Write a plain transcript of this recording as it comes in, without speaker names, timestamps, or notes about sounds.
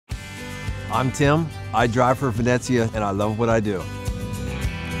I'm Tim. I drive for Venezia and I love what I do.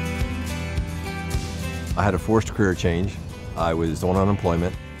 I had a forced career change. I was on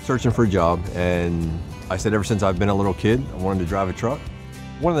unemployment, searching for a job, and I said ever since I've been a little kid, I wanted to drive a truck.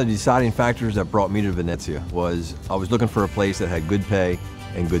 One of the deciding factors that brought me to Venezia was I was looking for a place that had good pay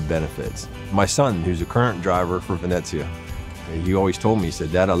and good benefits. My son, who's a current driver for Venezia, he always told me, he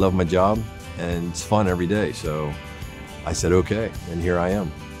said, "Dad, I love my job and it's fun every day." So I said, okay, and here I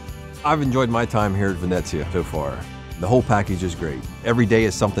am. I've enjoyed my time here at Venezia so far. The whole package is great. Every day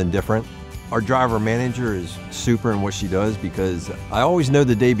is something different. Our driver manager is super in what she does because I always know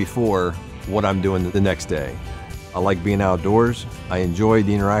the day before what I'm doing the next day. I like being outdoors. I enjoy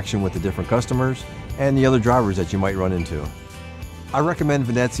the interaction with the different customers and the other drivers that you might run into. I recommend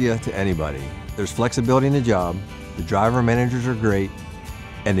Venezia to anybody. There's flexibility in the job, the driver managers are great,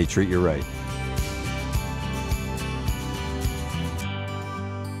 and they treat you right.